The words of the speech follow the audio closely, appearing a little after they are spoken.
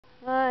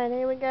Alright,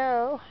 here we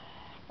go.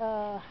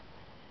 The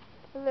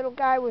little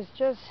guy was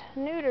just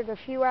neutered a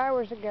few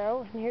hours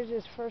ago, and here's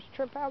his first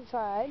trip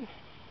outside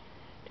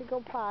to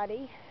go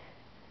potty.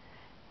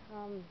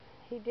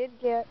 He did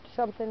get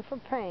something for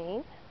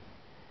pain,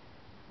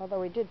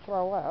 although he did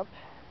throw up.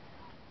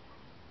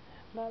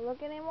 But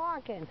look at him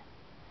walking.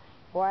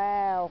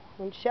 Wow,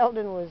 when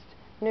Sheldon was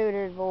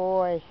neutered,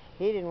 boy,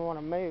 he didn't want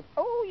to move.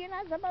 Oh, you're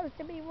not supposed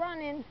to be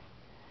running.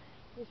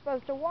 You're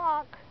supposed to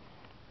walk.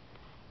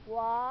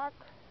 Walk.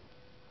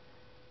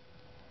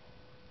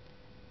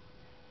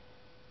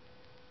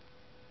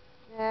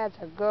 That's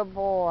a good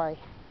boy.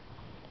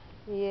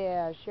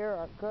 Yes, you're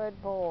a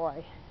good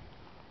boy.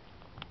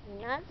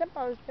 You're not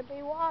supposed to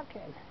be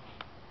walking.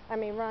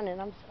 Running,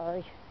 I'm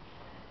sorry.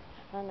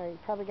 I know, you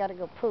probably got to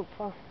go poop,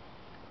 huh?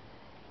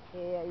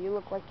 Yeah, you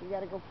look like you got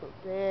to go poop.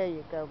 There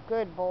you go.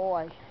 Good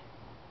boy.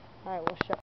 All right, we'll show